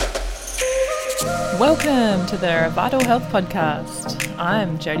Welcome to the Vital Health Podcast.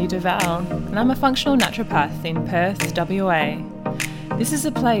 I'm Jodie Duval and I'm a functional naturopath in Perth, WA. This is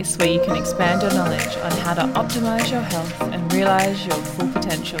a place where you can expand your knowledge on how to optimise your health and realise your full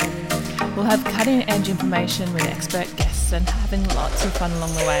potential. We'll have cutting edge information with expert guests and having lots of fun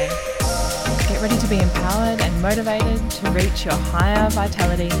along the way. Get ready to be empowered and motivated to reach your higher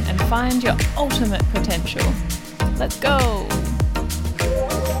vitality and find your ultimate potential. Let's go!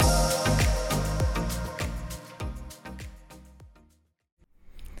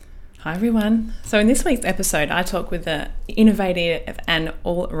 Hi everyone. So in this week's episode, I talk with the innovative and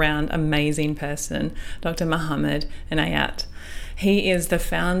all-around amazing person, Dr. Mohammed Enayat. He is the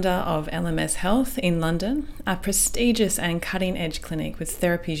founder of LMS Health in London, a prestigious and cutting-edge clinic with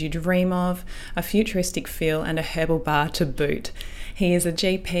therapies you dream of, a futuristic feel and a herbal bar to boot. He is a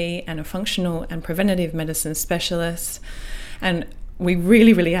GP and a functional and preventative medicine specialist, and we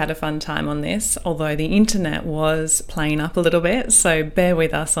really had a fun time on this, although the internet was playing up a little bit, so bear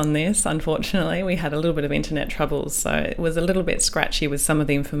with us on this. Unfortunately, we had a little bit of internet troubles, so it was a little bit scratchy with some of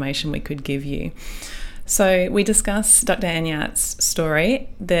the information we could give you. So we discuss Dr. Enayat's story,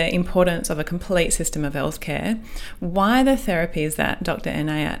 the importance of a complete system of healthcare, why the therapies that Dr.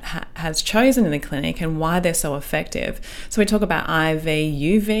 Enayat has chosen in the clinic and why they're so effective. So we talk about IV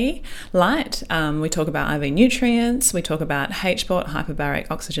UV light, we talk about IV nutrients, we talk about HBOT, hyperbaric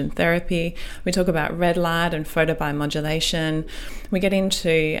oxygen therapy, we talk about red light and photobiomodulation, we get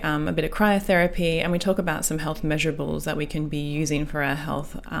into a bit of cryotherapy, and we talk about some health measurables that we can be using for our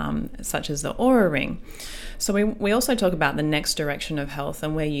health, such as the Aura Ring. So we also talk about the next direction of health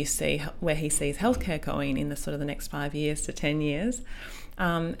and where he sees healthcare going in the sort of the next 5 years to 10 years.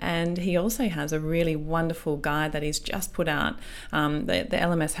 And he also has a really wonderful guide that he's just put out, the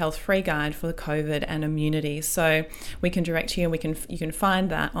LMS Health free guide for the COVID and immunity. So we can direct you, and you can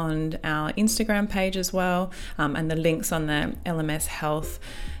find that on our Instagram page as well, and the links on the LMS Health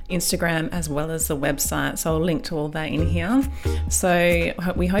Instagram as well as the website. So I'll link to all that in here. So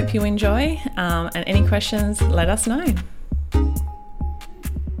we hope you enjoy, and any questions, let us know.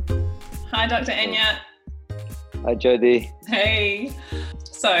 Hi, Dr. Enayat. Hi, Jodie. Hey.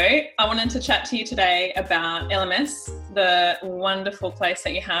 So I wanted to chat to you today about LMS, the wonderful place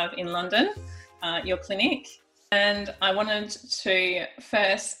that you have in London, your clinic. And I wanted to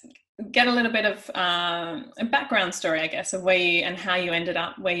first get a little bit of a background story, I guess, of where you and how you ended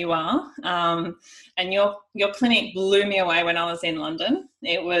up where you are. And your clinic blew me away when I was in London.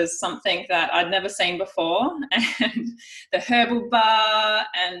 It was something that I'd never seen before, and the herbal bar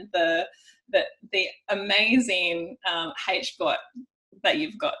and the amazing HBOT that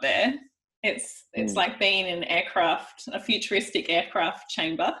you've got there. It's like being in a futuristic aircraft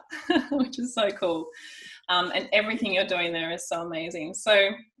chamber, which is so cool. And everything you're doing there is so amazing.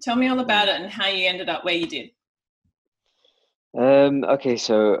 So tell me all about it and how you ended up where you did. Okay,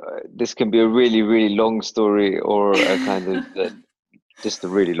 so this can be a really long story, or a kind of just a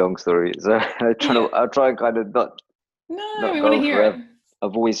really long story. So I'll try and kind of not we want to hear forever. it.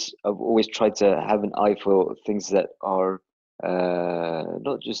 I've always tried to have an eye for things that are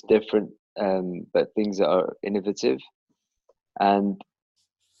not just different, but things that are innovative. And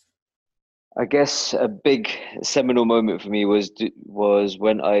I guess a big seminal moment for me was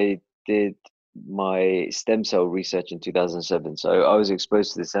when I did my stem cell research in 2007. So I was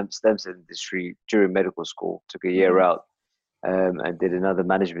exposed to the stem cell industry during medical school, took a year out, and did another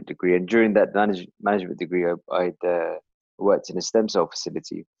management degree. And during that management degree, I'd worked in a stem cell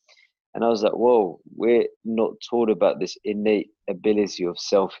facility. And I was like, whoa, we're not taught about this innate ability of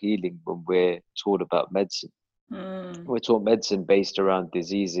self-healing when we're taught about medicine. We're taught medicine based around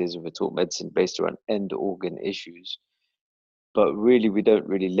diseases, we're taught medicine based around end organ issues. But really, we don't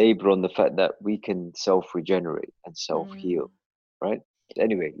really labor on the fact that we can self-regenerate and self-heal, right?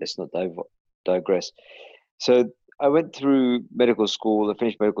 Anyway, let's not digress. So I went through medical school, I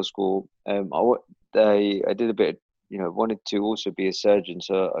finished medical school. I did a bit, wanted to also be a surgeon.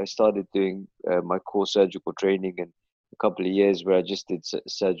 So I started doing my core surgical training, and a couple of years where I just did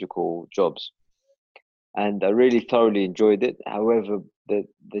surgical jobs. And I really thoroughly enjoyed it. However, the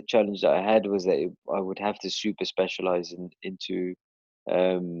challenge that I had was that I would have to super specialize into,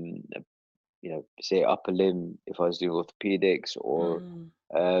 say upper limb if I was doing orthopedics, or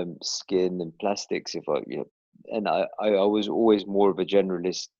skin and plastics if and I was always more of a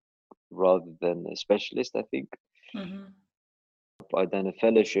generalist rather than a specialist, I think. I'd done a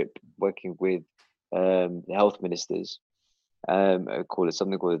fellowship working with the health ministers. I call it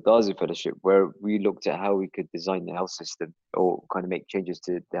something called the Darzi Fellowship, where we looked at how we could design the health system, or kind of make changes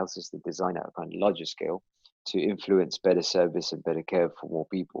to the health system design at a kind of larger scale to influence better service and better care for more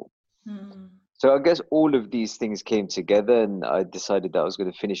people. So I guess all of these things came together, and I decided that I was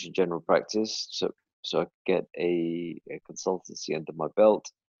going to finish in general practice, so I could get a consultancy under my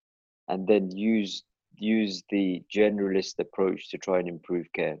belt, and then use the generalist approach to try and improve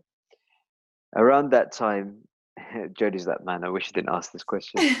care. Around that time, Jodie's that man. I wish I didn't ask this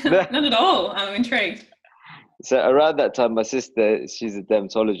question. Not at all. I'm intrigued. So around that time, my sister, she's a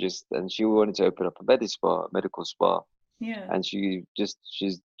dermatologist, and she wanted to open up a medical spa, Yeah. and she's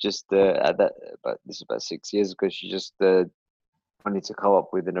just at that, but this is about 6 years ago. She just wanted to come up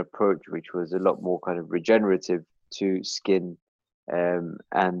with an approach which was a lot more kind of regenerative to skin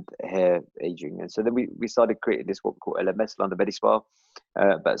and hair aging. And so then we started creating this what we call LMS, London Medi Spa,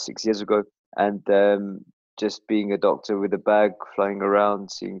 about 6 years ago. And just being a doctor with a bag, flying around,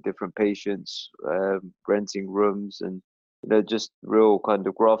 seeing different patients, renting rooms, and just real kind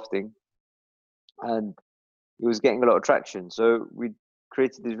of grafting. And it was getting a lot of traction. So we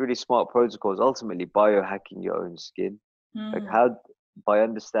created these really smart protocols, ultimately biohacking your own skin, like Mm. how by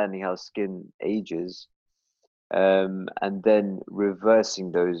understanding how skin ages, and then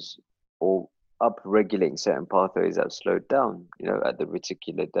reversing those or up-regulating certain pathways that have slowed down, at the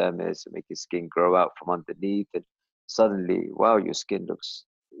reticular dermis, and make your skin grow out from underneath, and suddenly, wow, your skin looks,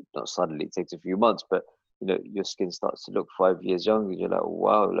 not suddenly, it takes a few months, but your skin starts to look 5 years younger. You're like,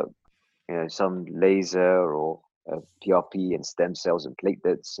 wow, look, some laser or PRP and stem cells and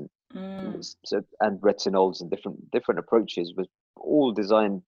platelets Mm. and retinols and different approaches was all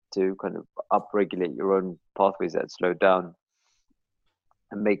designed to kind of upregulate your own pathways that slow down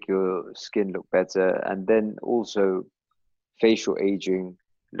and make your skin look better. And then also facial aging,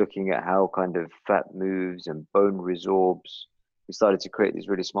 looking at how kind of fat moves and bone resorbs. We started to create these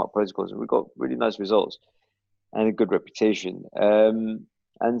really smart protocols, and we got really nice results and a good reputation.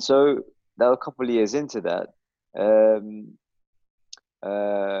 And so now a couple of years into that, um,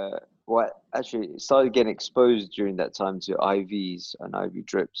 well, actually started getting exposed during that time to IVs and IV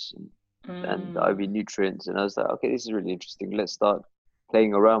drips and IV Mm. nutrients. And I was like, okay, this is really interesting. Let's start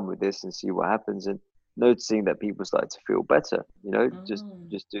playing around with this and see what happens. And noticing that people started to feel better, Mm.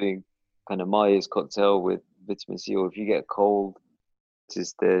 just doing kind of Myers cocktail with vitamin C, or if you get a cold,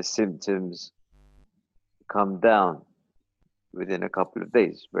 just the symptoms come down within a couple of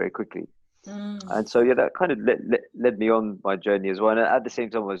days very quickly. Mm. And so, yeah, that kind of led me on my journey as well. And at the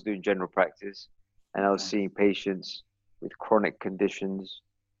same time, I was doing general practice, and I was Okay. seeing patients with chronic conditions,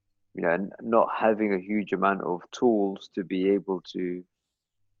 and not having a huge amount of tools to be able to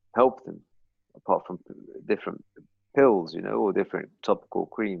help them, apart from different pills, or different topical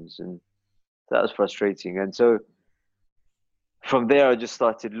creams. And that was frustrating. And so from there, I just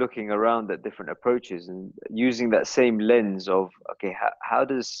started looking around at different approaches and using that same lens of, okay, how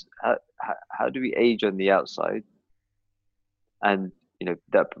do we age on the outside, and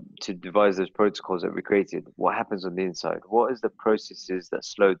that to devise those protocols that we created, what happens on the inside, what is the processes that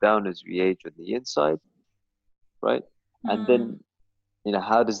slow down as we age on the inside, right? And Mm. then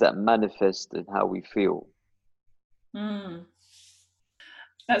how does that manifest in how we feel? Mm.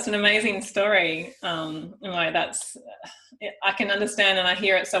 That's an amazing story. Like that's, I can understand, and I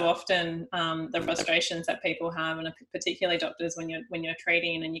hear it so often. The frustrations that people have, and particularly doctors, when you're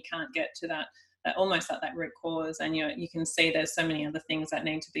treating and you can't get to that almost at that root cause, and you can see there's so many other things that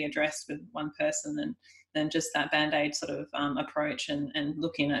need to be addressed with one person than just that band-aid sort of approach, and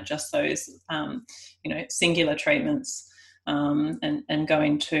looking at just those singular treatments, and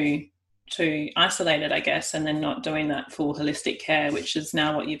going to isolate it, I guess, and then not doing that full holistic care, which is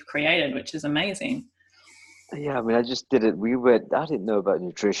now what you've created, which is amazing. Yeah, I mean, I just didn't. I didn't know about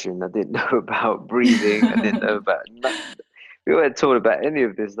nutrition. I didn't know about breathing. I didn't know about. We weren't taught about any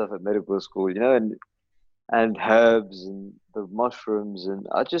of this stuff at medical school, and herbs and the mushrooms. And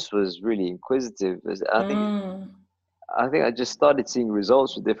I just was really inquisitive. Mm. I think I just started seeing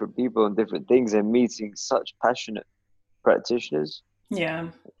results with different people and different things, and meeting such passionate practitioners, Yeah.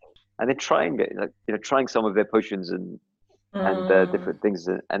 and then trying it, like trying some of their potions and Mm. different things,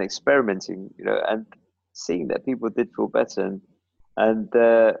 and experimenting, and seeing that people did feel better, and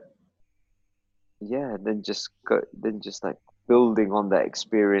yeah, then just like building on that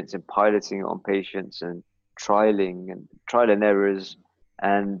experience and piloting on patients and trial and errors,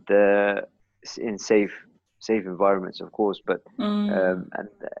 and in safe environments, of course, but Mm.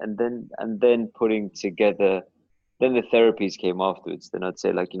 and then putting together. Then the therapies came afterwards. Then I'd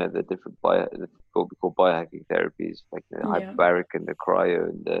say, like, the different what we call biohacking therapies, like the Yeah. hyperbaric and the cryo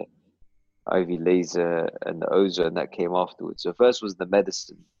and the IV laser and the ozone that came afterwards. So first was the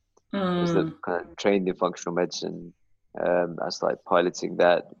medicine, was the Mm. kind of trained in functional medicine. I started piloting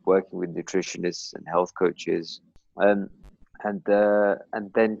that, working with nutritionists and health coaches. Um,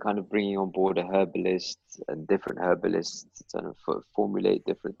 and then kind of bringing on board a herbalist and different herbalists to kind of formulate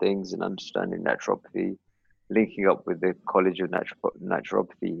different things and understanding naturopathy, linking up with the College of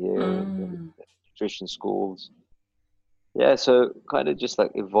Naturopathy here and the Mm. nutrition schools. Yeah, so kind of just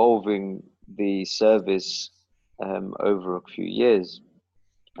like evolving the service over a few years,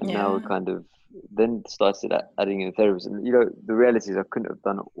 and now we Yeah. kind of then started adding in therapies. And the reality is I couldn't have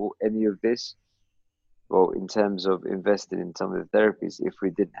done any of this, well, in terms of investing in some of the therapies, if we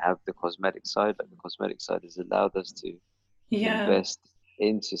didn't have the cosmetic side. Like the cosmetic side has allowed us to Yeah. invest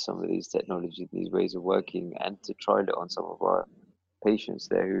into some of these technologies, these ways of working, and to trial it on some of our patients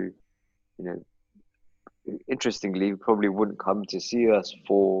there who, you know, interestingly, probably wouldn't come to see us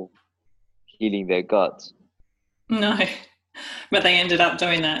for healing their gut. No, but they ended up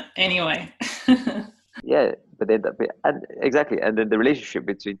doing that anyway. Yeah, but then and exactly, and then the relationship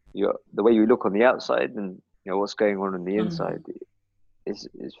between the way you look on the outside and what's going on the inside Mm.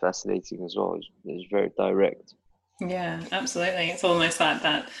 is fascinating as well. It's very direct. Yeah, absolutely. It's almost like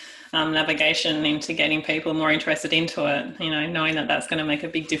that navigation into getting people more interested into it, knowing that that's going to make a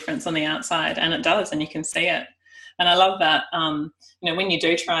big difference on the outside. And it does, and you can see it. And I love that, when you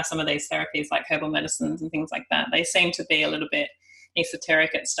do try some of these therapies like herbal medicines and things like that, they seem to be a little bit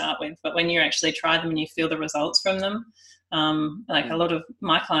esoteric at start with. But when you actually try them and you feel the results from them, like a Mm. lot of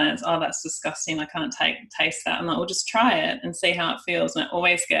my clients, oh, that's disgusting. I can't taste that. I'm like, well, just try it and see how it feels. And I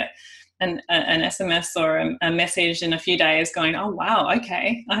always get an SMS or a message in a few days going, oh, wow,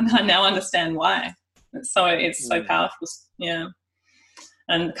 okay, I now understand why. It's so Mm. powerful. Yeah.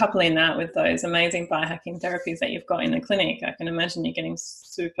 And coupling that with those amazing biohacking therapies that you've got in the clinic, I can imagine you're getting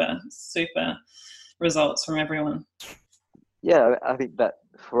super, super results from everyone. Yeah, I think that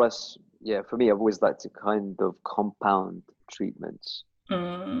for us, yeah, for me, I've always liked to kind of compound treatments.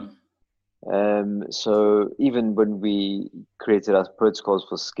 Mm, So even when we created our protocols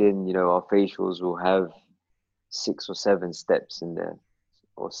for skin, our facials will have 6 or 7 steps in there,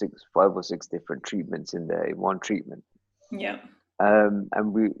 or 5 or 6 different treatments in there in one treatment. yeah.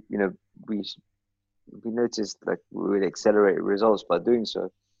 And we we noticed like we would accelerate results by doing so.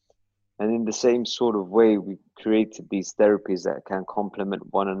 And in the same sort of way, we created these therapies that can complement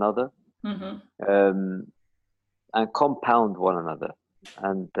one another, Mm-hmm. um, and compound one another.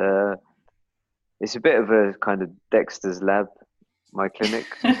 And it's a bit of a kind of Dexter's lab, my clinic.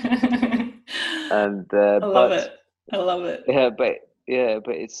 I And love but it. I love it. yeah, but yeah,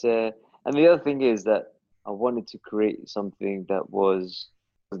 but it's and the other thing is that I wanted to create something that was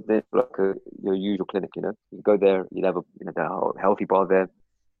like your usual clinic. You go there, you'd have the healthy bar there.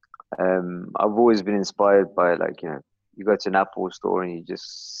 I've always been inspired by like you go to an Apple store and you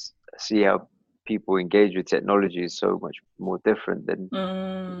just see how people engage with technology is so much more different than you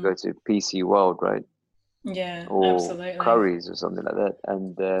Mm, go to PC World, right? yeah, Or absolutely. Curry's or something like that.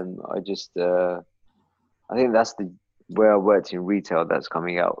 And I think that's the where I worked in retail that's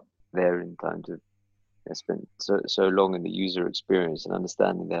coming out there in terms of I spent so long in the user experience and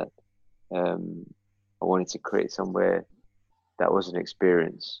understanding that um, I wanted to create somewhere that was an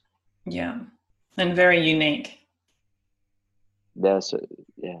experience. Yeah. And very unique. There, so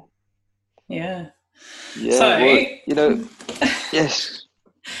yeah, Yeah. yeah. So, Well, yes,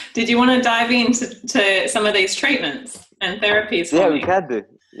 did you want to dive into some of these treatments and therapies for yeah, we me? can do.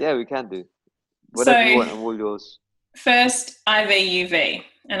 Yeah, we can do. Whatever you So, want, I'm all yours. first, IVUV.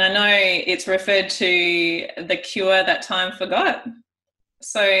 And I know it's referred to the cure that time forgot.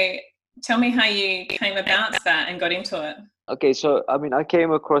 So, tell me how you came about that and got into it. Okay, so I mean, I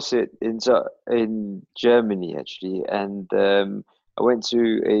came across it in Germany actually, and I went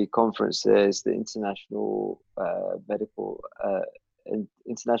to a conference there. It's the International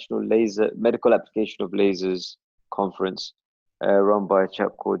Laser Medical Application of Lasers conference, run by a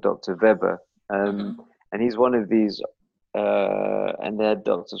chap called Dr. Weber, um, Mm-hmm. and he's one of these, and they had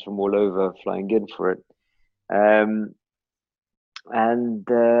doctors from all over flying in for it. Um, and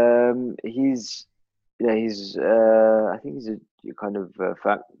I think he's a kind of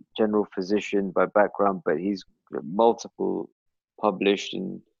general physician by background, but he's multiple published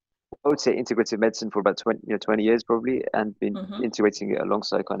in, I would say, integrative medicine for about 20 years probably, and been Mm-hmm. integrating it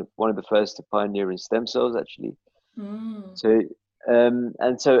alongside kind of one of the first to pioneer in stem cells actually. Mm. So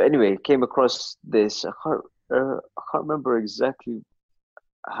and so anyway, came across this. I can't remember exactly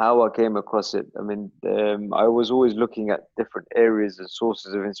how I came across it. I mean, I was always looking at different areas and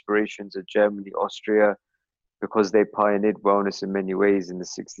sources of inspiration to Germany, Austria, because they pioneered wellness in many ways in the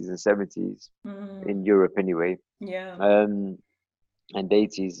 60s and 70s, Mm. in Europe anyway, Yeah. um, and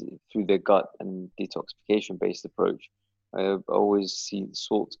 80s through their gut and detoxification based approach. I always see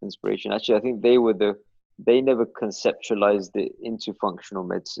salt inspiration. Actually, I think they were the they never conceptualized it into functional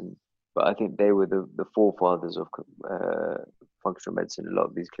medicine, but I think they were the forefathers of functional medicine. A lot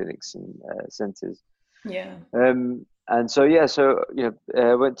of these clinics and centers. Yeah. And so yeah, so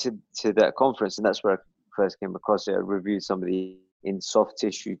I went to that conference, and that's where I first came across it. I reviewed some of the in soft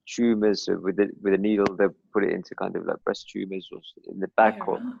tissue tumors. So with a needle, they put it into kind of like breast tumors or in the back, Yeah,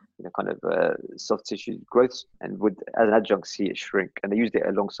 or right. kind of soft tissue growths, and would as an adjunct see it shrink. And they used it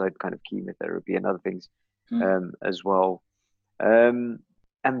alongside kind of chemotherapy and other things Hmm. as well. Um,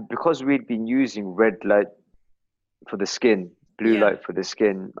 and because we'd been using red light for the skin, blue Yeah. light for the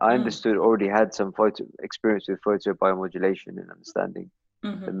skin, I Mm. understood already had some photo experience with photobiomodulation and understanding the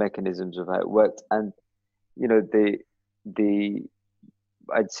Mm-hmm. mechanisms of how it worked, and the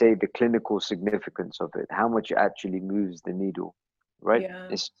I'd say the clinical significance of it, how much it actually moves the needle, right? Yeah.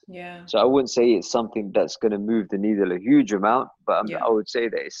 It's Yeah. so I wouldn't say it's something that's going to move the needle a huge amount, but Yeah. I would say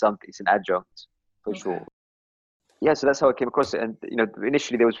that it's something, it's an adjunct for Okay. sure. Yeah, so that's how I came across it. And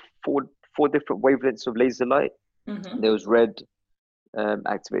initially there was four different wavelengths of laser light. Mm-hmm. There was red,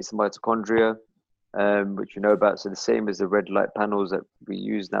 activates the mitochondria, which you know about. So the same as the red light panels that we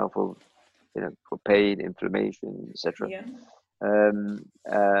use now for for pain, inflammation, etc. Yeah.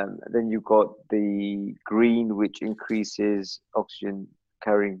 Then you got the green, which increases oxygen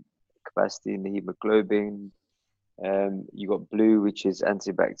carrying capacity in the hemoglobin. You got blue, which is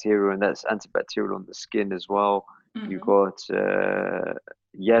antibacterial, and that's antibacterial on the skin as well. You Mm-hmm. got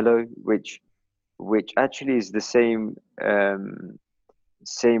yellow, which actually is the same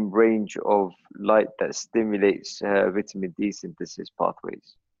range of light that stimulates vitamin D synthesis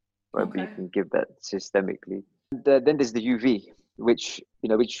pathways, right? But you Okay. can give that systemically. And then there's the UV, which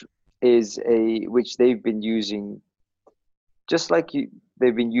is which they've been using, just like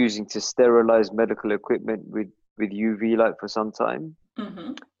they've been using to sterilize medical equipment with UV light for some time.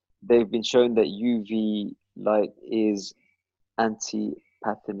 Mm-hmm. They've been shown that UV light is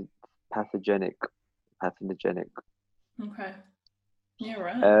anti-pathogenic, pathogenic. Okay. Yeah,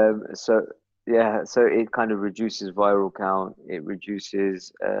 right. So it kind of reduces viral count. It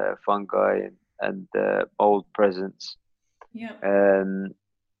reduces fungi and mold presence. Yeah. Um,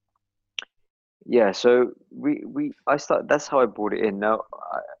 yeah, so I start. That's how I brought it in. Now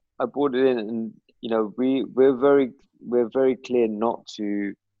I brought it in, and we're very clear not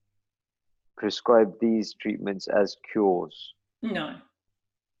to prescribe these treatments as cures. No.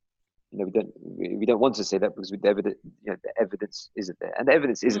 We don't want to say that because the evidence isn't there, and the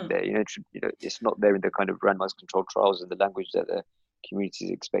evidence isn't Mm. there. It's not there in the kind of randomized controlled trials and the language that the community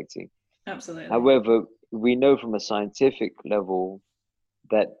is expecting. Absolutely. However, we know from a scientific level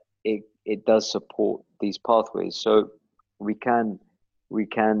that it does support these pathways, so we can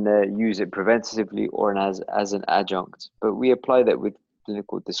use it preventatively or as an adjunct, but we apply that with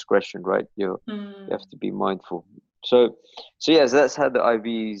clinical discretion, right? You have Mm. to be mindful. So that's how the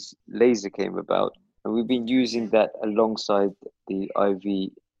IV's laser came about, and we've been using Interesting. that alongside the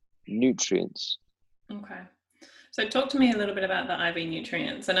IV nutrients. Okay. So talk to me a little bit about the IV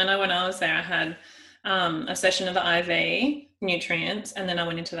nutrients. And I know when I was there, I had a session of the IV nutrients, and then I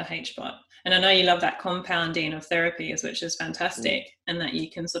went into the HBOT. And I know you love that compounding of therapies, which is Mm. fantastic, and that you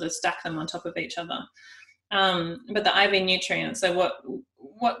can sort of stack them on top of each other. But the IV nutrients. So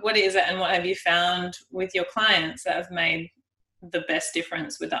what is it, and what have you found with your clients that have made the best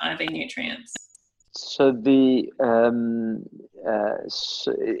difference with the IV nutrients? So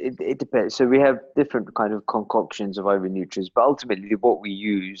it depends. So we have different kind of concoctions of IV nutrients, but ultimately what we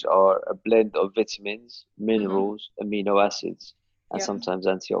use are a blend of vitamins, Mm-hmm. minerals, amino acids, and Yep. sometimes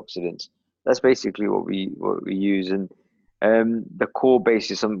antioxidants. That's basically what we use, and the core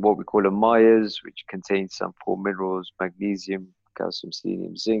base is some what we call a Myers, which contains some core minerals, magnesium, calcium,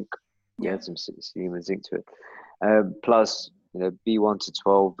 selenium, zinc. We Yeah. add some selenium and zinc to it, plus B1 to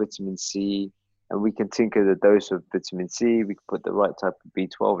 12, vitamin C, and we can tinker the dose of vitamin C. We can put the right type of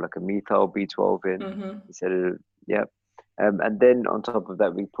B12, like a methyl B12 in Mm-hmm. instead of, yeah. And then on top of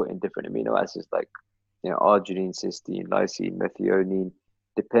that, we put in different amino acids like, arginine, cysteine, lysine, methionine,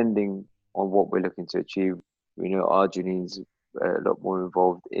 depending on what we're looking to achieve. We know arginine's a lot more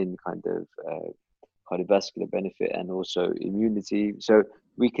involved in kind of cardiovascular benefit and also immunity. So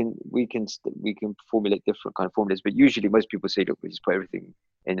we can formulate different kind of formulas, but usually most people say, look, we just put everything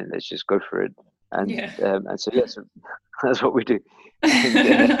in and let's just go for it. And Yeah. so yeah, so that's what we do. And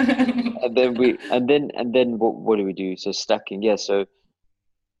and then what do we do? So stacking, yeah. So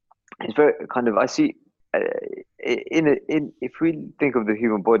it's very kind of I see uh, in if we think of the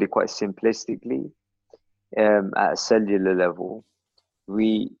human body quite simplistically, at a cellular level,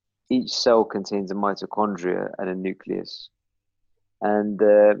 we each cell contains a mitochondria and a nucleus, and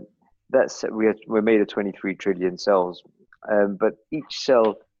we're made of 23 trillion cells, but each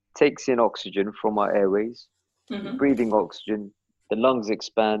cell takes in oxygen from our airways, Mm-hmm. breathing oxygen. The lungs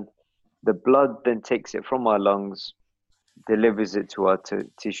expand. The blood then takes it from our lungs, delivers it to our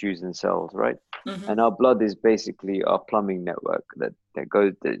tissues and cells, right? Mm-hmm. And our blood is basically our plumbing network that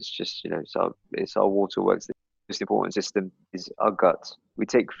goes. It's just it's our waterworks. The most important system is our gut. We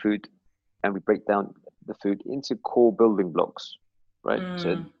take food and we break down the food into core building blocks, right?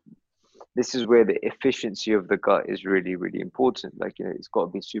 So Mm. this is where the efficiency of the gut is really, really important. Like, it's got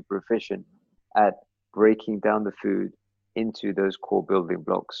to be super efficient at breaking down the food into those core building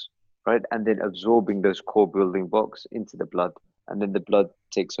blocks, right? And then absorbing those core building blocks into the blood. And then the blood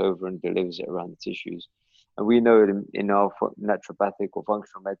takes over and delivers it around the tissues. And we know in our naturopathic or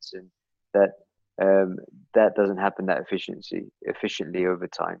functional medicine that um, that doesn't happen that efficiently over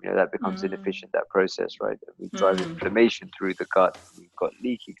time. That becomes Mm. inefficient, that process, right? We drive Mm. inflammation through the gut. We've got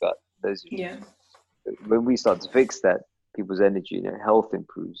leaky gut, those Yeah. issues. When we start to fix that, people's energy and health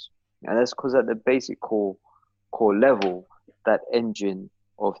improves. And that's because at the basic core level, that engine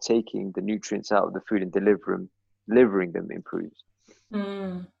of taking the nutrients out of the food and delivering them improves.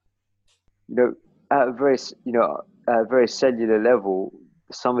 Mm. You know, at a very cellular level,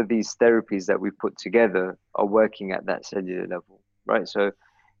 some of these therapies that we put together are working at that cellular level, right? So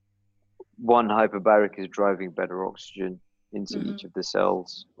one, hyperbaric is driving better oxygen into Mm-hmm. each of the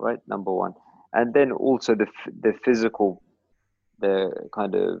cells, right? Number one. And then also the physical, the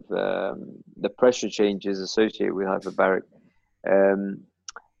kind of the pressure changes associated with hyperbaric um,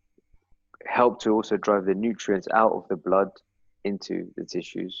 help to also drive the nutrients out of the blood into the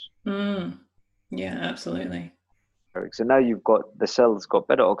tissues. Mm. Yeah, absolutely. So now you've got the cell's got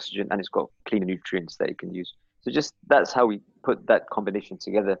better oxygen and it's got cleaner nutrients that you can use. So just that's how we put that combination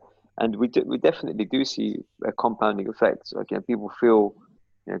together, and we definitely do see a compounding effect. Like, people feel,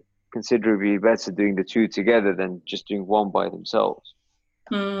 you know, considerably better doing the two together than just doing one by themselves,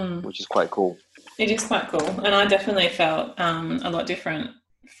 Mm. which is quite cool. It is quite cool, and I definitely felt a lot different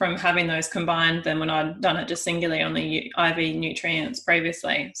from having those combined than when I'd done it just singularly on the IV nutrients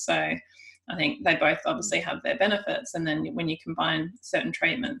previously. So I think they both obviously have their benefits, and then when you combine certain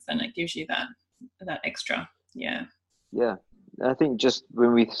treatments, then it gives you that extra. Yeah. Yeah. I think just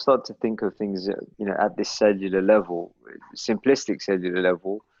when we start to think of things, at this cellular level, simplistic cellular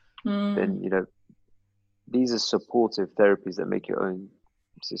level, then, Mm. these are supportive therapies that make your own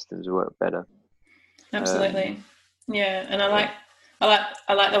systems work better. Um, Absolutely. Yeah, and I yeah. like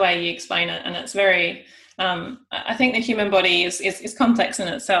I like the way you explain it, and it's very. I think the human body is complex in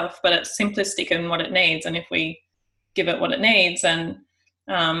itself, but it's simplistic in what it needs. And if we give it what it needs and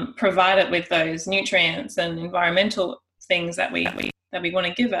provide it with those nutrients and environmental things that we want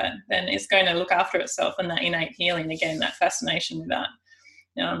to give it, then it's going to look after itself. And that innate healing, again, that fascination with that.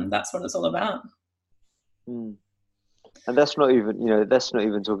 That's what it's all about. Mm. And that's not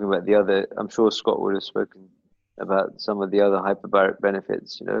even talking about the other. I'm sure Scott would have spoken about some of the other hyperbaric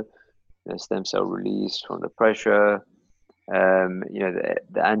benefits, stem cell release from the pressure,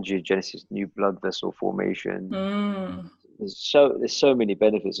 the angiogenesis, new blood vessel formation. Mm, There's so many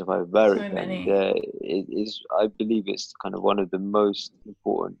benefits of hyperbaric, so and many. it is, I believe, it's kind of one of the most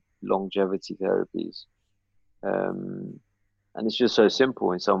important longevity therapies. Um, and it's just so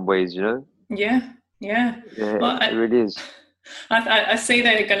simple in some ways. Yeah, yeah. Yeah, Well, it really is. I see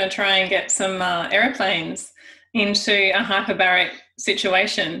they're going to try and get some airplanes into a hyperbaric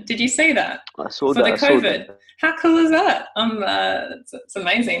situation. Did you see that I saw for that. the I saw COVID? that. How cool is that? It's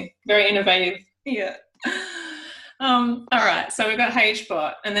amazing. Very innovative. Yeah. All right. So we've got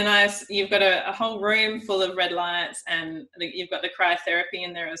HBOT, and then you've got a whole room full of red lights, and you've got the cryotherapy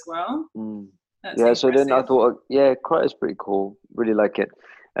in there as well. Mm. That's Yeah, so then I impressive. thought, yeah, Cry is pretty cool. Really like it.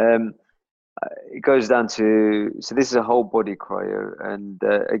 Um, it goes down to, so this is a whole body cryo, and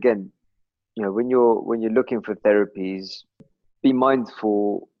again, when you're looking for therapies, be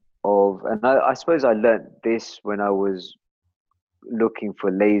mindful of, and I suppose I learned this when I was looking for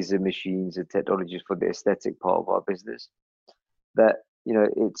laser machines and technologies for the aesthetic part of our business. That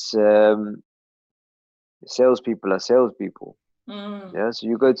it's salespeople are salespeople. Mm, Yeah, so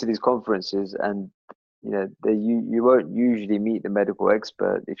you go to these conferences, and you won't usually meet the medical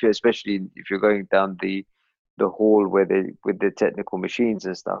expert especially if you're going down the hall where they with the technical machines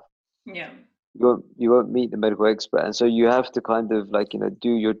and stuff. yeah. You won't meet the medical expert, and so you have to kind of like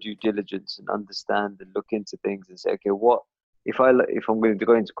do your due diligence and understand and look into things and say, okay, what if I'm going to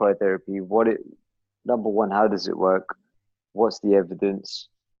go into cryotherapy, number one, how does it work? What's the evidence?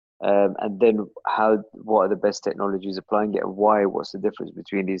 And then what are the best technologies applying it, and why? What's the difference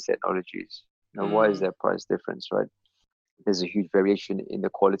between these technologies? Why is Mm, there a price difference, right? there's a huge variation in the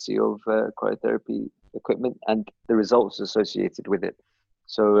quality of cryotherapy equipment and the results associated with it.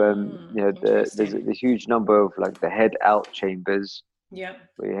 So, there's Interesting. the huge number of like the head out chambers Yep.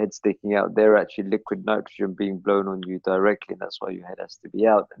 where your head's sticking out. They're actually liquid nitrogen being blown on you directly, and that's why your head has to be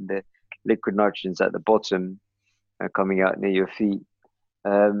out. And the liquid nitrogen's at the bottom, coming out near your feet.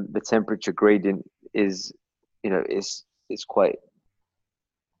 The temperature gradient is, is quite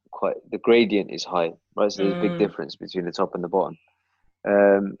the gradient is high, right? So there's a big Mm, difference between the top and the bottom.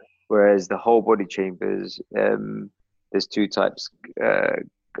 Whereas the whole body chambers, there's two types: uh,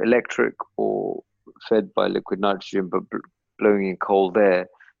 electric or fed by liquid nitrogen, but blowing in cold air.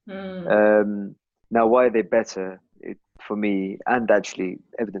 mm, Now, why are they better? For me, and actually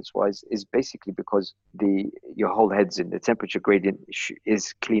evidence-wise, is basically because the your whole head's in the temperature gradient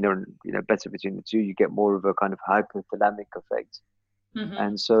is cleaner and better between the two. You get more of a kind of hypothalamic effect, mm-hmm.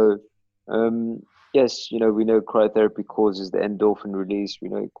 and so yes, we know cryotherapy causes the endorphin release. We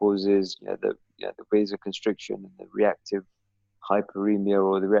know it causes the vasoconstriction and the reactive hyperemia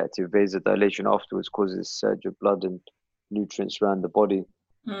or the reactive vasodilation afterwards causes a surge of blood and nutrients around the body,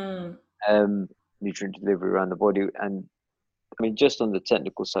 Mm. um, nutrient delivery around the body. And I mean, just on the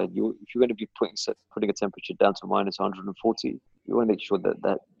technical side, if you're going to be putting a temperature down to minus 140, you want to make sure that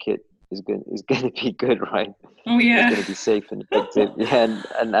that kit is going to be good, right? Oh It's yeah. going to be safe and effective, yeah,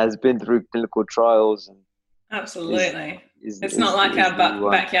 and has been through clinical trials and is Absolutely. is It's not is like is our the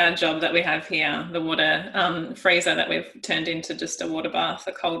one. backyard job that we have here, the water freezer that we've turned into just a water bath,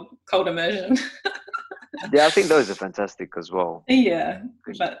 a cold immersion. Yeah, I think those are fantastic as well. Yeah,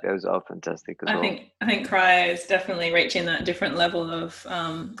 I think but those are fantastic as I well. think I think cryo is definitely reaching that different level of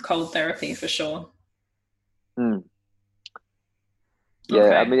cold therapy for sure. Mm. Yeah,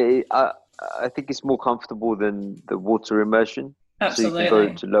 I Okay, mean, I think it's more comfortable than the water immersion, so you can go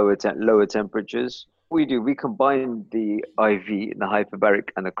absolutely. to lower temperatures. We do. We combine the IV, the hyperbaric,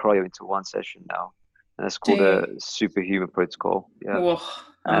 and the cryo into one session now, and that's Do called a you? superhuman protocol. Yeah, Whoa,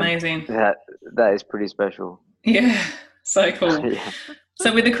 and amazing. that is pretty special. Yeah, so cool. Yeah,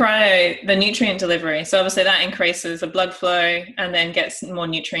 So with the cryo, the nutrient delivery, so obviously that increases the blood flow and then gets more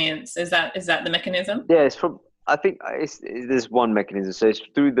nutrients. Is that the mechanism? yeah. It's from. I think there's one mechanism. So it's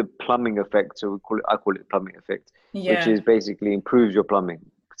through the plumbing effect. So I call it plumbing effect, which Yeah. is basically improves your plumbing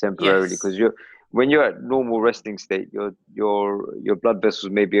temporarily Yes. because when you're at normal resting state, your blood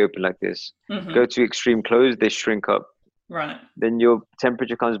vessels may be open like this. Go Mm-hmm. to extreme close, they shrink up. Right. Then your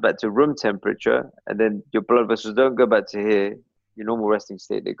temperature comes back to room temperature, and then your blood vessels don't go back to here, your normal resting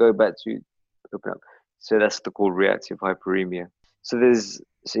state. They go back to open up. So that's the called reactive hyperemia. So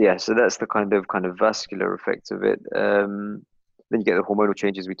so that's the kind of vascular effect of it. Then you get the hormonal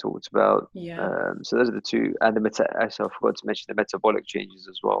changes we talked about. Yeah. So those are the two, and so I forgot to mention the metabolic changes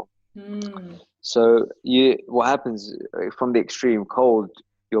as well. Mm. So what happens from the extreme cold,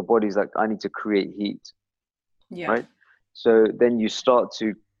 your body's like, I need to create heat, Yeah. right? So then you start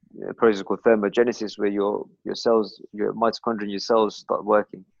to a process called thermogenesis, where your cells, your mitochondria, your cells start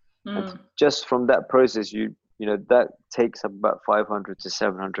working, and Mm. just from that process, that takes up about 500 to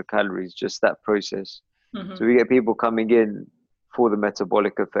 700 calories, just that process. So Mm-hmm. we get people coming in for the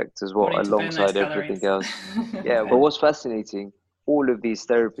metabolic effect as well, Wanting to burn those alongside everything calories. else. Yeah, but Okay. what's fascinating, all of these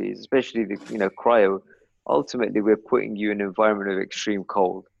therapies, especially the cryo, ultimately we're putting you in an environment of extreme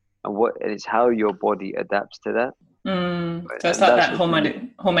cold, and it's how your body adapts to that, Mm. right? So it's And like that's that what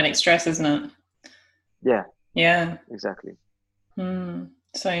really, hormonic stress, isn't it? yeah, Yeah. exactly. Mm.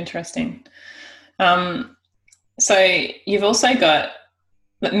 So interesting. Um, so you've also got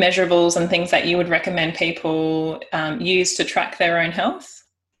measurables and things that you would recommend people use to track their own health.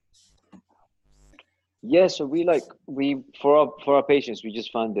 Yeah, so we for our patients, we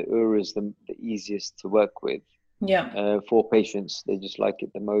just found the Ura is the easiest to work with. Yeah. For patients, they just like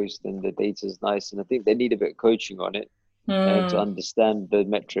it the most, and the data is nice. And I think they need a bit of coaching on it to Mm. understand the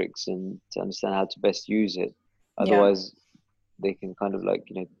metrics and to understand how to best use it. Yeah. Otherwise, they can kind of like,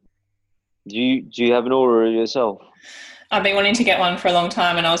 do you have an Aura yourself? I've been wanting to get one for a long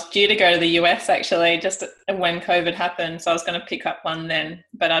time, and I was due to go to the US actually just when COVID happened. So I was going to pick up one then,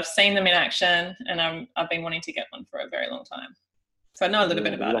 but I've seen them in action, and I've been wanting to get one for a very long time. So I know a little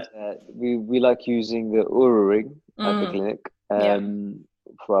bit Yeah, we about like it. we like using the Oura ring at the Mm. clinic Yeah.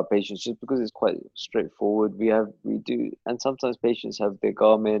 for our patients just because it's quite straightforward. We do, and sometimes patients have their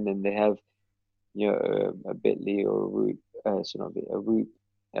Garmin and they have a Bitly or a Root, so not a Bit, a Root.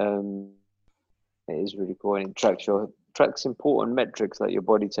 Um, it is really cool and it tracks important metrics like your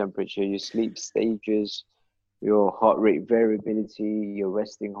body temperature, your sleep stages, your heart rate variability, your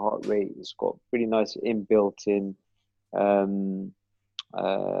resting heart rate. It's got pretty nice inbuilt in. Um,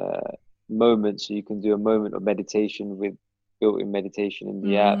 uh, moment, so you can do a moment of meditation with built-in meditation in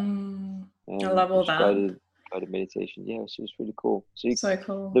the app, Mm, I love all which that. guided meditation. Yeah, so it's really cool. So So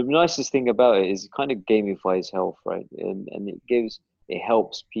cool. the nicest thing about it is it kind of gamifies health, right? And it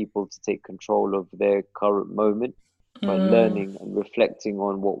helps people to take control of their current moment by Mm, learning and reflecting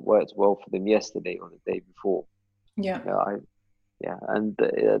on what worked well for them yesterday or the day before. yeah. You know, yeah, and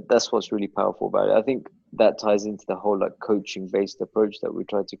that's what's really powerful about it. I think that ties into the whole like coaching based approach that we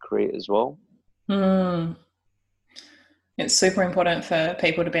try to create as well. Mm. It's super important for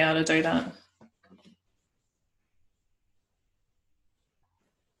people to be able to do that.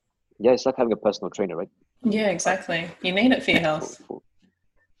 Yeah, it's like having a personal trainer, right? Yeah, Uh, exactly. You need it for your for, health. for,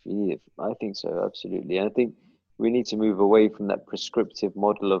 yeah, I think so, absolutely. And I think we need to move away from that prescriptive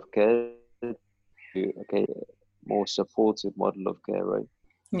model of care to more supportive model of care, right?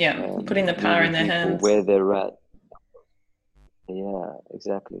 Yeah, putting the power in Meeting their people hands. where they're at. Yeah,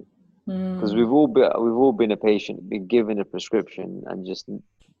 exactly. Because Mm, we've all been a patient, been given a prescription, and just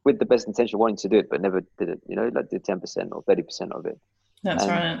with the best intention wanting to do it, but never did it. You know, like did 10% or 30% of it, that's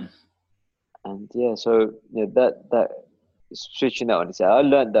and right. yeah, so yeah, that switching that on its head. I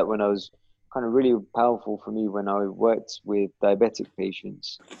learned that when I was kind of really powerful for me when I worked with diabetic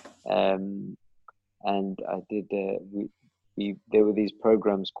patients, um, and I did there were these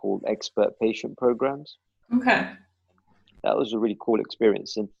programs called expert patient programs. Okay. That was a really cool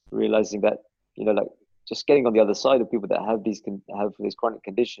experience, and realizing that like just getting on the other side of people that have these chronic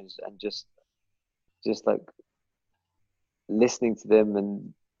conditions, and just like listening to them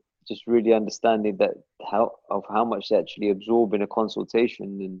and just really understanding that how much they actually absorb in a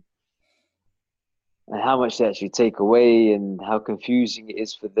consultation, and how much they actually take away, and how confusing it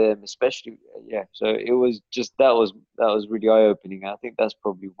is for them, especially. Yeah, so it was just that was really eye-opening. I think that's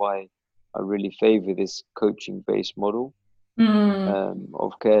probably why I really favor this coaching based model Mm,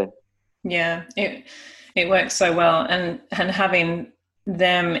 of care. yeah, it works so well, and having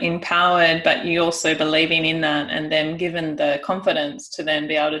them empowered, but you also believing in that, and them given the confidence to then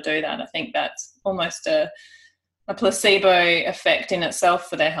be able to do that. I think that's almost a placebo effect in itself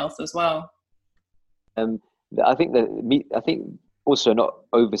for their health as well. Um, I think I think also not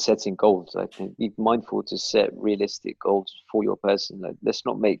oversetting goals. I think be mindful to set realistic goals for your person. Like, let's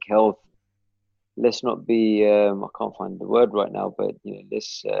not make health. Let's not be. I can't find the word right now, but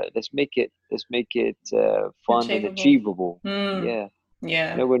let's make it fun and Achievable. achievable. Mm, Yeah,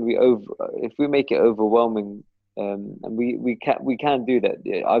 yeah. when if we make it overwhelming, and we can do that.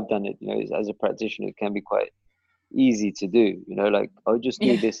 Yeah, I've done it. As a practitioner, it can be quite easy to do. Like, I'll just do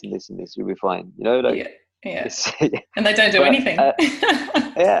Yeah. this and this and this. You'll be fine. Like Yeah. Yeah. it's And they don't do but anything.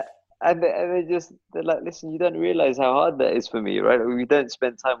 yeah, they're like, listen, you don't realize how hard that is for me, right? We don't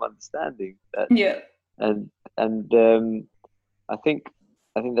spend time understanding that, Yeah. and and I think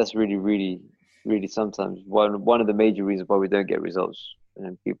that's really, really, really sometimes one of the major reasons why we don't get results,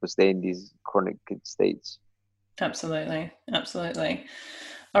 and people stay in these chronic states. Absolutely. Absolutely.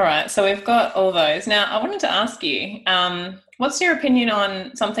 All right. So we've got all those. Now, I wanted to ask you, what's your opinion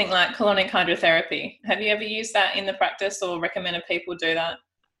on something like colonic hydrotherapy? Have you ever used that in the practice or recommended people do that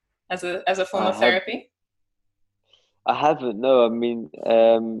as a form I of have therapy? I haven't. No, I mean,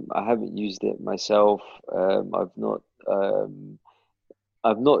 I haven't used it myself. Um,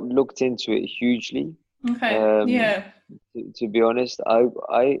 I've not looked into it hugely. Okay. Um, Yeah. to be honest, I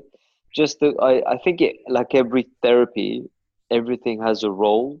think it, like every therapy, everything has a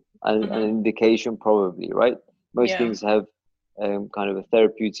role and an Mm-hmm. indication, probably, right? Most Yeah. things have kind of a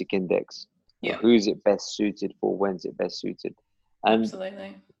therapeutic index. Yeah. Who's it best suited for? When's it best suited? And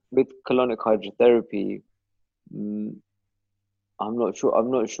Absolutely. with colonic hydrotherapy, mm, I'm not sure.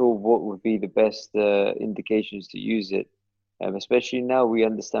 I'm not sure what would be the best indications to use it, especially now we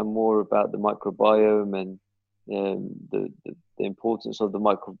understand more about the microbiome and the importance of the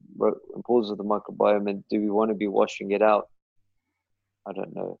importance of the microbiome. And do we want to be washing it out? I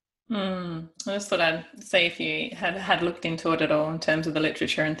don't know. I just thought I'd see if you had looked into it at all in terms of the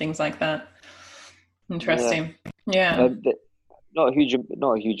literature and things like that. Yeah, Interesting. Yeah. not a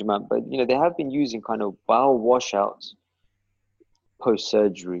huge amount, but they have been using kind of bowel washouts post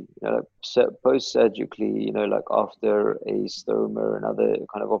surgery, post surgically, like after a stoma and other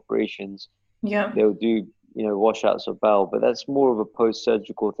kind of operations, Yeah. they'll do, washouts of bowel, but that's more of a post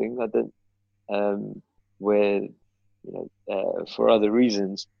surgical thing. I don't, where, for other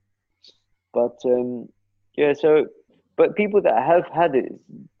reasons. But yeah, so, but people that have had it,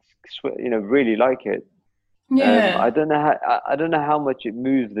 really like it. Yeah. I don't know how much it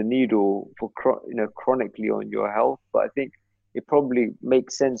moves the needle for chronically on your health, but I think it probably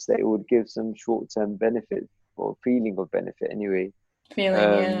makes sense that it would give some short-term benefit or feeling of benefit anyway. Feeling,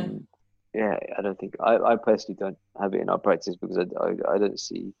 yeah. Um, yeah, I don't think I personally don't have it in our practice because I don't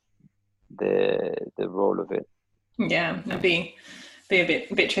see the role of it. Yeah, it'd be a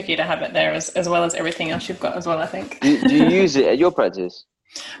bit tricky to have it there as well as everything else you've got as well, I think. Do you use it at your practice?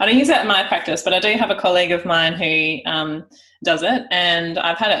 I don't use it in my practice, but I do have a colleague of mine who does it, and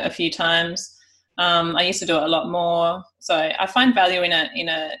I've had it a few times. I used to do it a lot more, so I find value in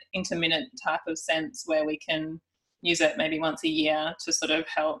a intermittent type of sense where we can use it maybe once a year to sort of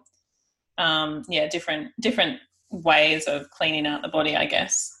help, yeah, different ways of cleaning out the body, I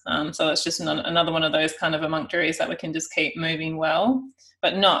guess. So it's just another one of those kind of emunctories that we can just keep moving well,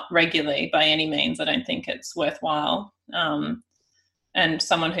 but not regularly by any means. I don't think it's worthwhile. And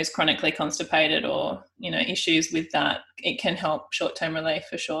someone who's chronically constipated or issues with that, it can help short-term relief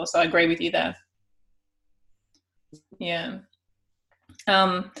for sure. So I agree with you there. Yeah.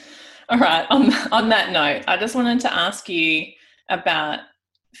 um, all right, on that note, I just wanted to ask you about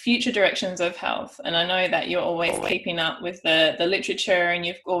future directions of health, and I know that you're always keeping up with the literature, and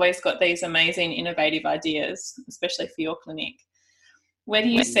you've always got these amazing innovative ideas, especially for your clinic. Where do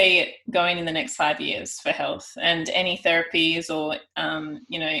you see it going in the next 5 years for health, and any therapies or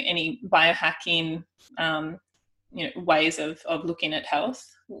any biohacking ways of looking at health?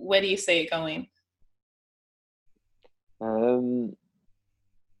 Where do you see it going? Um,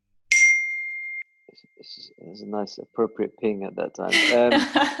 it's a nice appropriate ping at that time.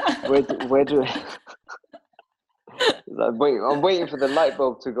 Where do I'm waiting for the light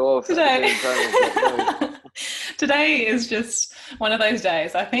bulb to go off at the Today same time as that noise. today is just one of those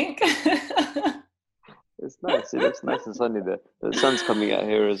days, I think. It's nice. It looks nice and sunny there. The sun's coming out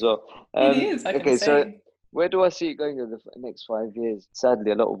here as well. It is, I can Okay, so see. where do I see it going in the next 5 years?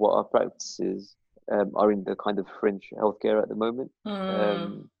 Sadly, a lot of what our practices are in the kind of fringe healthcare at the moment. Mm,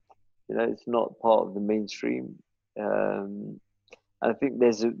 Um, it's not part of the mainstream. Um, I think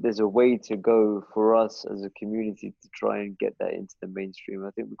there's a way to go for us as a community to try and get that into the mainstream.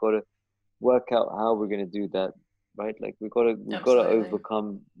 I think we've got to work out how we're going to do that, right? Like absolutely.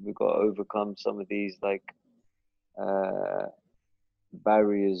 we've got to overcome some of these like uh,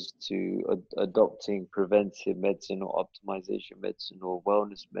 barriers to adopting preventive medicine or optimization medicine or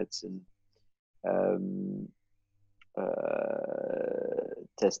wellness medicine, um,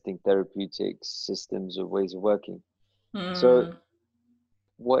 testing therapeutics, systems or ways of working. So Mm.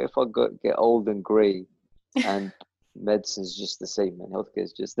 what if get old and grey and medicine's just the same and healthcare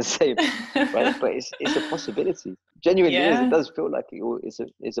is just the same, right? But it's a possibility. Genuinely is. It Yeah, does feel like it's a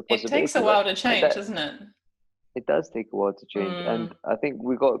it takes a possibility, right? while to And change, that doesn't it? it does take a while to change. And Mm, I think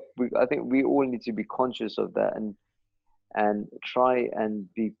I think we all need to be conscious of that and try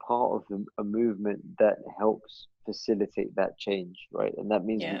and be part of a movement that helps facilitate that change, right? And that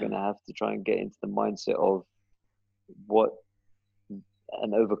means we're yeah. going to have to try and get into the mindset of what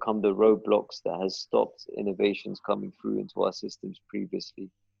and overcome the roadblocks that has stopped innovations coming through into our systems previously,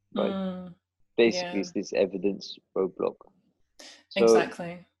 right? Mm, Basically, yeah, it's this evidence roadblock. So,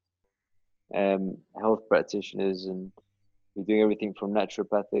 exactly. health practitioners and we're doing everything from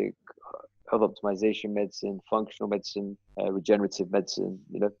naturopathic, health optimization medicine, functional medicine, regenerative medicine.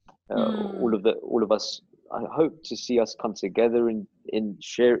 Mm, All of us. I hope to see us come together in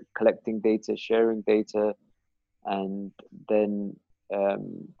collecting data, sharing data, and then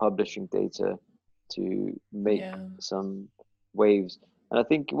publishing data to make yeah. some waves. And I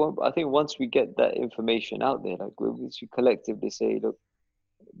think once we get that information out there, like we should collectively say, look,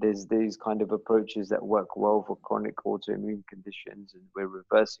 there's these kind of approaches that work well for chronic autoimmune conditions, and we're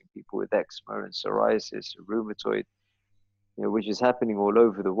reversing people with eczema and psoriasis, and rheumatoid, which is happening all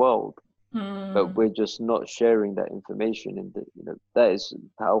over the world. But Mm, we're just not sharing that information, and that is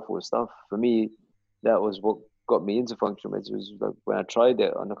powerful stuff. For me, that was what got me into functional medicine. Was like when I tried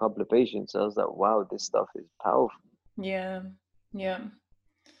it on a couple of patients, I was like, wow, this stuff is powerful. yeah, yeah,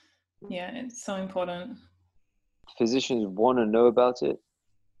 yeah. It's so important. Physicians want to know about it,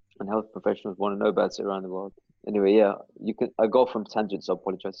 and health professionals want to know about it around the world. Anyway, yeah, you can. I go from tangents. So I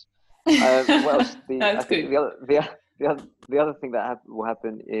apologize. What else? I That's think good. the other thing that will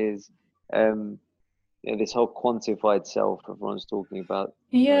happen is um, this whole quantified self everyone's talking about.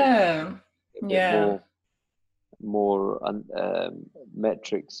 Yeah, A bit yeah. more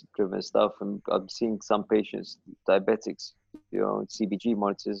metrics driven stuff. And I'm seeing some patients, diabetics, CBG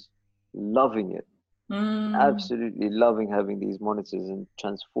monitors, loving it, Mm, absolutely loving having these monitors and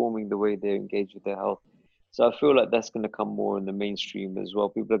transforming the way they engage with their health. So I feel like that's going to come more in the mainstream as well.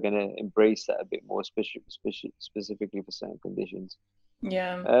 People are going to embrace that a bit more, specifically for certain conditions.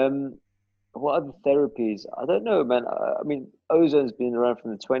 yeah. Um, what other therapies? I don't know, man. I mean, ozone's been around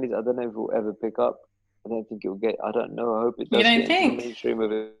from the 20s. I don't know if it will ever pick up. I don't think it will get. I don't know. I hope it You does don't get into the think? mainstream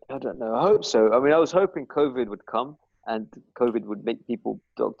of it. I don't know. I hope so. I mean, I was hoping COVID would come and COVID would make people,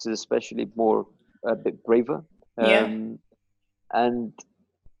 doctors especially, more a bit braver, Yeah. um, and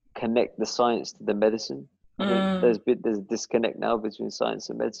connect the science to the medicine. I think Mm, there's a disconnect now between science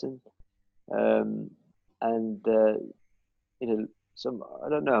and medicine, um, and you know, some I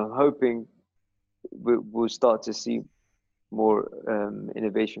don't know. I'm hoping we'll start to see more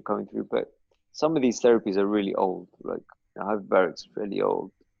innovation coming through. But some of these therapies are really old. Like hyperbaric's really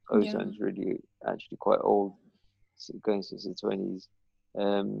old. yeah. Ozone's really actually quite old, going since the 20s.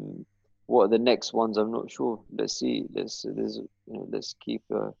 Um, what are the next ones? I'm not sure. Let's see. Let's keep.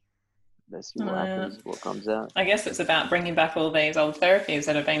 Let's see what Uh, happens. What comes out. I guess it's about bringing back all these old therapies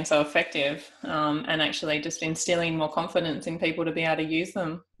that have been so effective, and actually just instilling more confidence in people to be able to use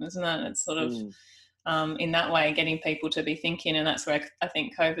them, isn't it? It's sort of Mm, in that way getting people to be thinking, and that's where I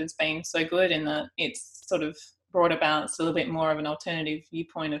think COVID's been so good in that it's sort of brought about a little bit more of an alternative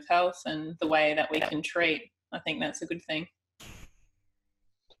viewpoint of health and the way that we can treat. I think that's a good thing.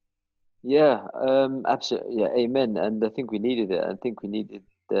 yeah. Absolutely. Yeah. Amen. And I think we needed it. I think we needed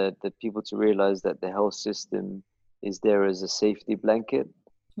the people to realize that the health system is there as a safety blanket.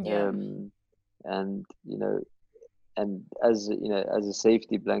 Yeah. Um, and and as a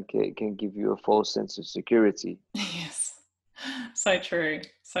safety blanket, it can give you a false sense of security, Yes. So true.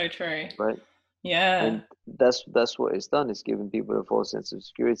 So true. right? Yeah. And that's what it's done. It's given people a false sense of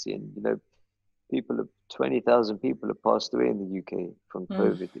security, and people have 20,000 people have passed away in the UK from Mm,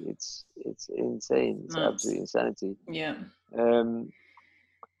 COVID. It's insane. It's absolute nuts. insanity. Yeah. Um,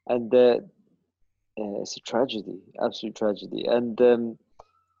 and it's a tragedy, absolute tragedy. And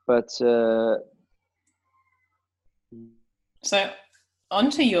but So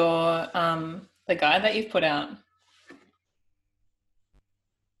onto your the guide that you've put out,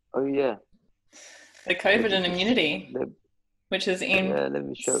 oh yeah, the let COVID me and just immunity, which is yeah, let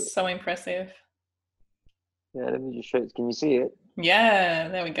me show. so impressive. Yeah, let me just show it. Can you see it? Yeah,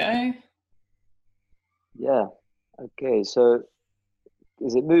 there we go. Yeah. Okay. So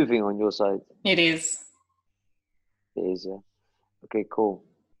is it moving on your side? It is. It is. Yeah. Okay. Cool.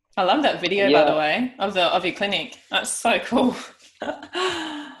 I love that video, by the Yeah. way, of your clinic. That's so cool.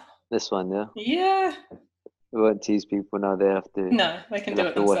 This one. Yeah. Yeah. We won't tease people now. No, they can They'll do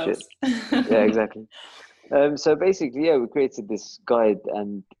have it to watch it. themselves. Yeah. Exactly. So basically, yeah, we created this guide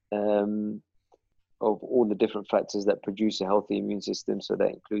and of all the different factors that produce a healthy immune system. So that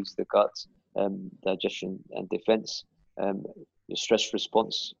includes the gut, digestion, and defense, your stress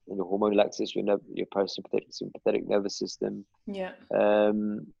response, your hormonal axis, your parasympathetic, sympathetic nervous system, Yeah.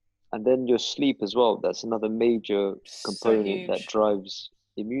 um, and then your sleep as well. That's another major So component that huge. drives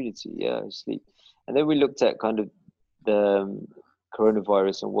immunity. Yeah, sleep. And then we looked at kind of the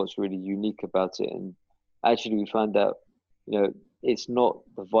coronavirus and what's really unique about it. And actually, we found out, it's not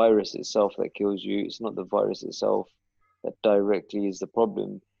the virus itself that kills you. It's not the virus itself that directly is the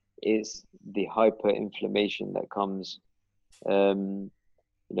problem. It's the hyperinflammation that comes, um,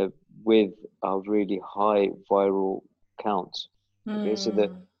 with a really high viral count. Okay,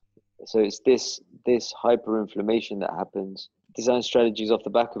 Mm, so it's this hyperinflammation that happens. Design strategies off the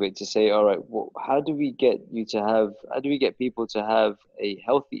back of it to say, all right, well, how do we get people to have a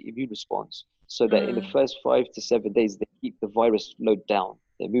healthy immune response so that in the mm, first 5 to 7 days they keep the virus load down,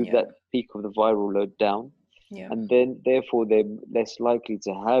 they move yeah. that peak of the viral load down, Yeah. and then therefore they're less likely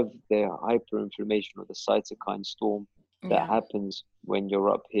to have their hyperinflammation or the cytokine storm that Yeah. happens when you're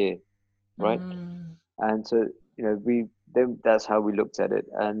up here, right? Mm, And so, we then that's how we looked at it,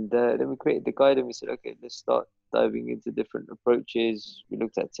 and then we created the guide, and we said, okay, let's start diving into different approaches. We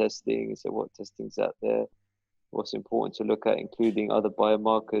looked at testing and said what testing's out there, what's important to look at, including other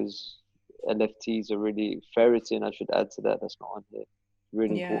biomarkers. NFTs are really ferritin. I should add to that. That's not on here.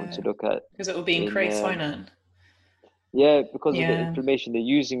 Really important to yeah. look at Because it will be in increased, won't it? yeah, because of the Yeah. inflammation. They're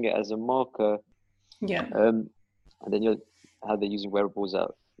using it as a marker, Yeah. and then how they're using wearables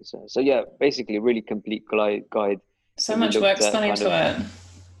out. So yeah, basically a really complete guide. So So we much looked work's at gone kind into of it.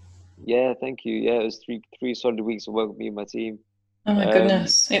 yeah, thank you. Yeah, it was three solid weeks of work with me and my team. Oh my Um,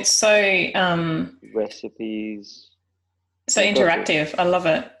 goodness. It's so Recipes. so Yeah, go for it. interactive. I love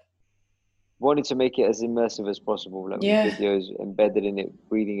it. Wanted to make it as immersive as possible, like with Yeah. videos embedded in it,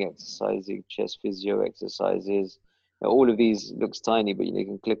 breathing exercises, chest physio exercises. Now, all of these looks tiny, but you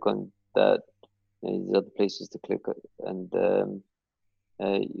can click on that. There's other places to click, and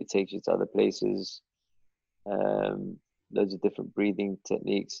it takes you to other places. Um, Loads of different breathing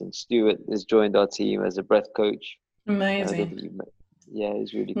techniques. And Stuart has joined our team as a breath coach. I don't Amazing. think you've met. Yeah,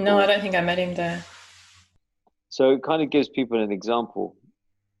 it's really No, I cool. don't think I met him there. So it kind of gives people an example.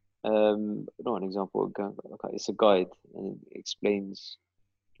 not an example. Okay, it's a guide and it explains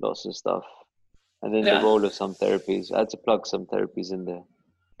lots of stuff. And then the Yeah. role of some therapies. I had to plug some therapies in there.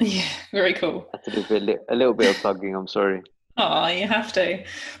 Yeah, very cool. I had to do a little bit of plugging. I'm sorry. Oh, you have to.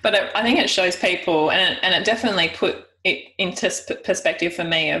 But I think it shows people, and it definitely put it into perspective for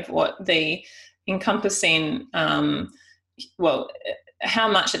me of what the encompassing, well, how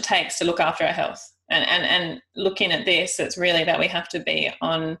much it takes to look after our health. And looking at this, it's really that we have to be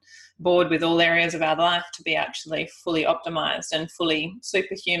on board with all areas of our life to be actually fully optimized and fully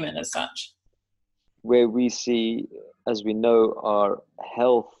superhuman as such. Where we see, as we know, our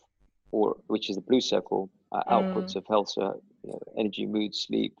health, or which is the blue circle, our outputs Mm, of health, so energy, mood,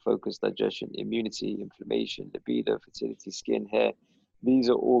 sleep, focus, digestion, immunity, inflammation, libido, fertility, skin, hair. These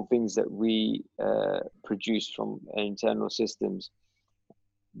are all things that we produce from our internal systems.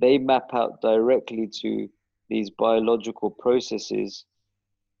 They map out directly to these biological processes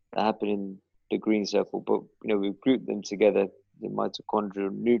that happen in the green circle, but we've grouped them together. The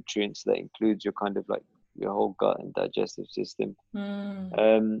mitochondrial nutrients that includes your kind of like your whole gut and digestive system.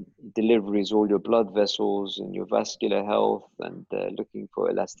 mm, Deliveries, all your blood vessels and your vascular health, and looking for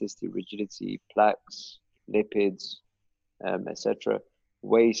elasticity, rigidity, plaques, lipids, etc.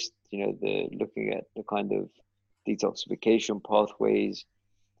 Waste, the looking at the kind of detoxification pathways,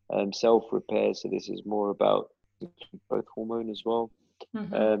 self repair. So this is more about growth hormone as well.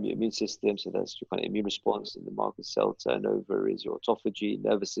 mm-hmm. Your immune system, so that's your kind of immune response, and the marker cell turnover is your autophagy.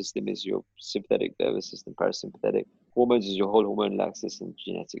 Nervous system is your sympathetic nervous system, parasympathetic. Hormones is your whole hormonal axis, and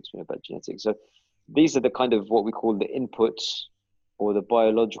genetics, we know about genetics. So these are the kind of what we call the inputs or the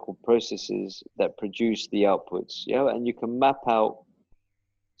biological processes that produce the outputs. Yeah, and you can map out.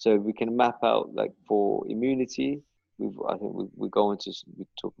 So we can map out like for immunity. I think we go into we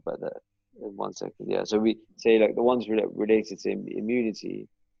talk about that in 1 second. Yeah. So we say like the ones related to immunity,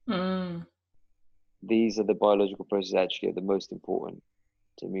 Mm, these are the biological processes actually are the most important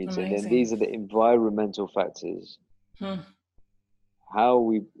to me. So then amazing. these are the environmental factors, Mm, how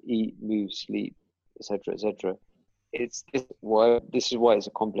we eat, move, sleep, etc., etc. This is why it's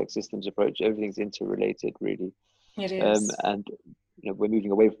a complex systems approach. Everything's interrelated, really. it is. And we're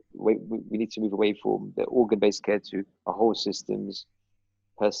moving we need to move away from the organ-based care to a whole systems,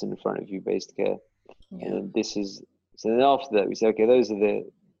 person in front of you based care. And Yeah. then so then after that we say, okay, that's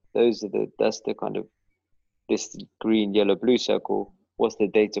the kind of this green, yellow, blue circle. What's the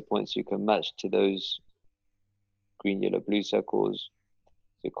data points you can match to those green, yellow, blue circles?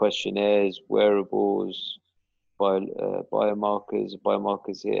 The questionnaires, wearables, biomarkers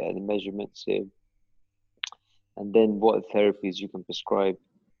here, and measurements here. And then what therapies you can prescribe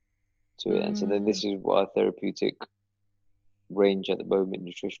to it. And so then Mm, this is what our therapeutic range at the moment: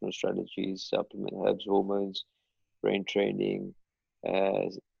 nutritional strategies, supplement, herbs, hormones, brain training.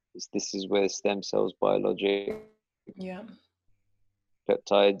 This is where stem cells, biologic yeah.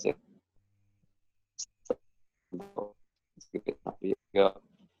 peptides,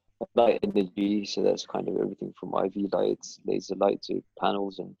 light energy. So that's kind of everything from IV lights, laser light to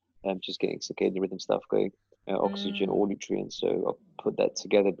panels, and just getting circadian rhythm stuff going. Oxygen, Mm, all nutrients. So I'll put that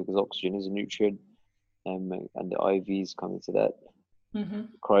together because oxygen is a nutrient, and the IVs come into that. mm-hmm.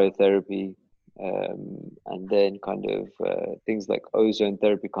 Cryotherapy, and then kind of things like ozone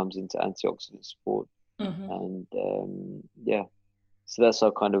therapy comes into antioxidant support. Mm-hmm. And yeah, so that's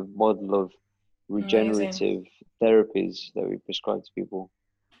our kind of model of Amazing. regenerative therapies that we prescribe to people.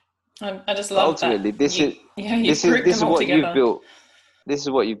 I just But love that ultimately, yeah, you've grouped this them is all what you've together. built. This is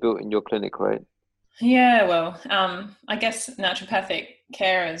what you built in your clinic, right? Yeah, well, I guess naturopathic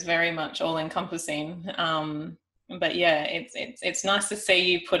care is very much all encompassing. But yeah, it's nice to see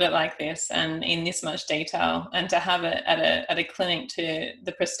you put it like this and in this much detail, and to have it at a clinic to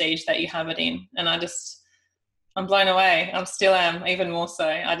the prestige that you have it in. And I'm blown away. I'm still am even more so.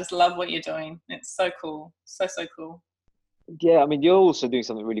 I just love what you're doing. It's so cool, so cool. Yeah, I mean, you're also doing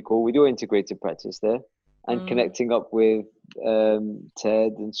something really cool with your integrated practice there, and Mm. connecting up with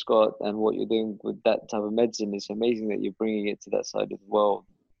Ted and Scott, and what you're doing with that type of medicine. It's amazing that you're bringing it to that side of the world.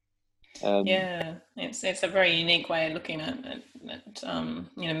 Um, Yeah, it's a very unique way of looking at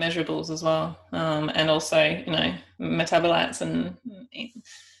measurables as well, and also metabolites, and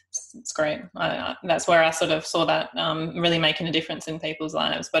it's great. That's where I sort of saw that really making a difference in people's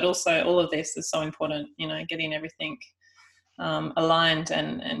lives. But also, all of this is so important. Getting everything aligned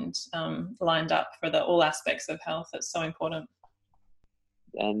and lined up for the all aspects of health. It's so important.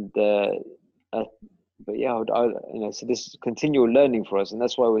 and uh, but yeah, so this is continual learning for us, and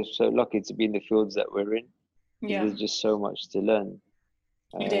that's why we're so lucky to be in the fields that we're in, because Yeah. there's just so much to learn.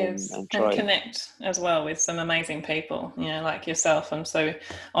 It is, and and try. connect as well with some amazing people, like yourself. I'm so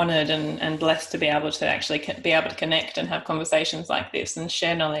honoured and blessed to be able to actually be able to connect and have conversations like this and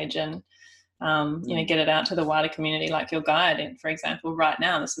share knowledge and, get it out to the wider community, like your guide. And for example, right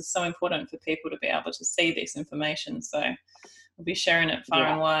now, this is so important for people to be able to see this information. So we'll be sharing it far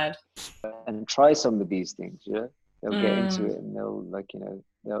and wide. And try some of these things. They'll get into it, and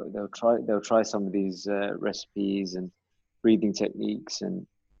they'll try some of these recipes and breathing techniques, and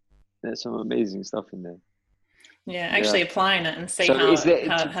there's some amazing stuff in there. Yeah, actually applying it and see So how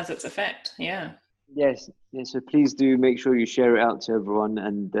it has its effect. Yeah. Yes. So please do make sure you share it out to everyone,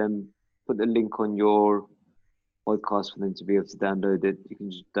 and put the link on your podcast for them to be able to download it. You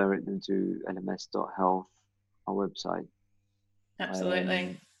can just direct them to lms.health, our website.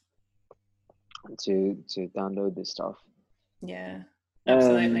 Absolutely. To download this stuff. Yeah,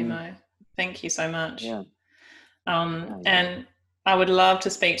 absolutely, Mo. Thank you so much. Yeah. And I would love to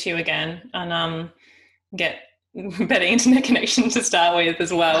speak to you again and get better internet connection to start with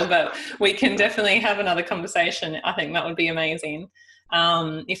as well. But we can definitely have another conversation. I think that would be amazing.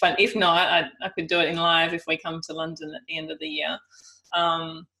 If not, I could do it in live if we come to London at the end of the year,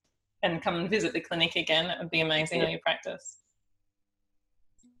 and come and visit the clinic again. It would be amazing, or your practice.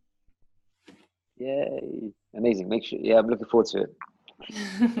 Yay! Amazing. Make sure. Yeah, I'm looking forward to it.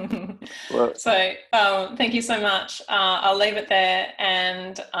 Well, so thank you so much. I'll leave it there,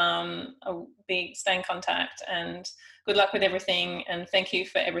 and I'll stay in contact. And good luck with everything. And thank you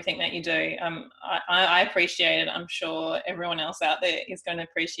for everything that you do. I appreciate it. I'm sure everyone else out there is going to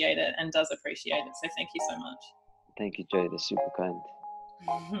appreciate it and does appreciate it. So thank you so much. Thank you, Joe. That's super kind.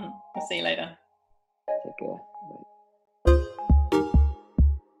 I'll see you later. Take care. Bye.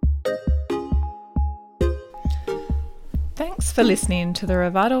 Thanks for listening to the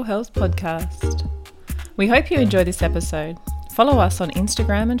Revital Health Podcast. We hope you enjoy this episode. Follow us on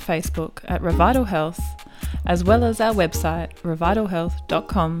Instagram and Facebook at Revital Health, as well as our website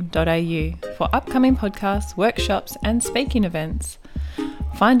revitalhealth.com.au for upcoming podcasts, workshops and speaking events.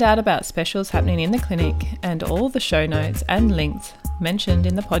 Find out about specials happening in the clinic and all the show notes and links mentioned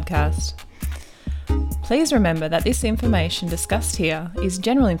in the podcast. Please remember that this information discussed here is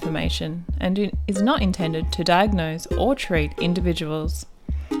general information and is not intended to diagnose or treat individuals.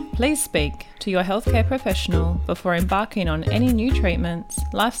 Please speak to your healthcare professional before embarking on any new treatments,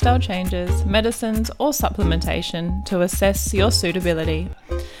 lifestyle changes, medicines or supplementation to assess your suitability.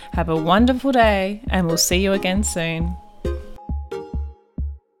 Have a wonderful day and we'll see you again soon.